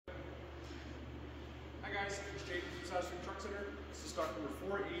guys, it's Jake from Saskatoon Truck Centre. This is stock number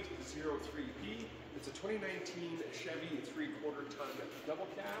 4803P. It's a 2019 Chevy 3/4 ton double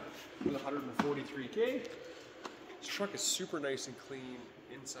cab with 143K. This truck is super nice and clean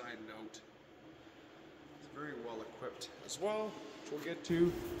inside and out. It's very well equipped as well, which we'll get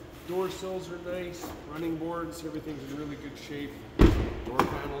to. Door sills are nice, running boards, everything's in really good shape. Door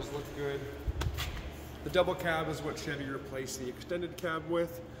panels look good. The double cab is what Chevy replaced the extended cab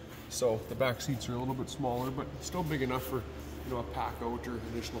with. So the back seats are a little bit smaller, but still big enough for, you know, a pack out or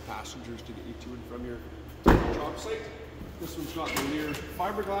additional passengers to get you to and from your job site. This one's got the near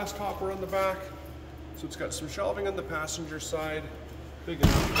fiberglass topper on the back. So it's got some shelving on the passenger side, big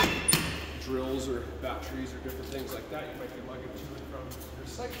enough drills or batteries or different things like that you might be lugging to and from your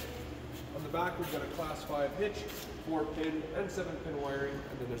site. On the back we've got a class 5 hitch, 4-pin and 7-pin wiring,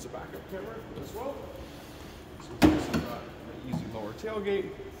 and then there's a backup camera as well. So it's got an easy lower tailgate,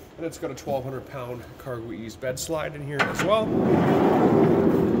 and it's got a 1,200-pound cargo ease bed slide in here as well.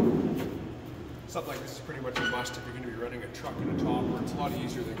 Something like this is pretty much a must if you're going to be running a truck in a topper. It's a lot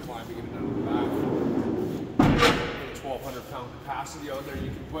easier than climbing in and out of the back. With a 1,200-pound capacity on there, you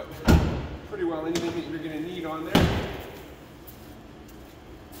can put pretty well anything that you're going to need on there.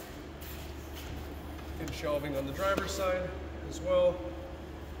 And shelving on the driver's side as well.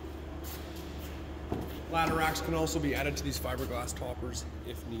 Ladder racks can also be added to these fiberglass toppers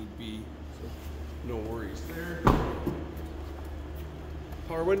if need be, so no worries there.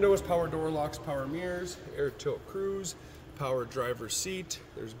 Power windows, power door locks, power mirrors, air tilt cruise, power driver's seat.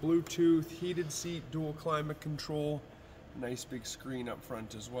 There's Bluetooth, heated seat, dual climate control, nice big screen up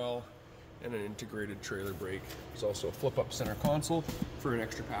front as well, and an integrated trailer brake. There's also a flip-up center console for an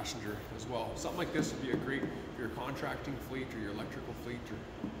extra passenger as well. Something like this would be a great for your contracting fleet or your electrical fleet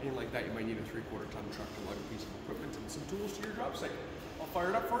or anything like that. You might need a 3/4 ton truck to lug a piece of equipment and some tools to your job site. I'll fire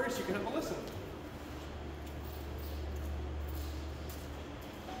it up for you so you can have a listen.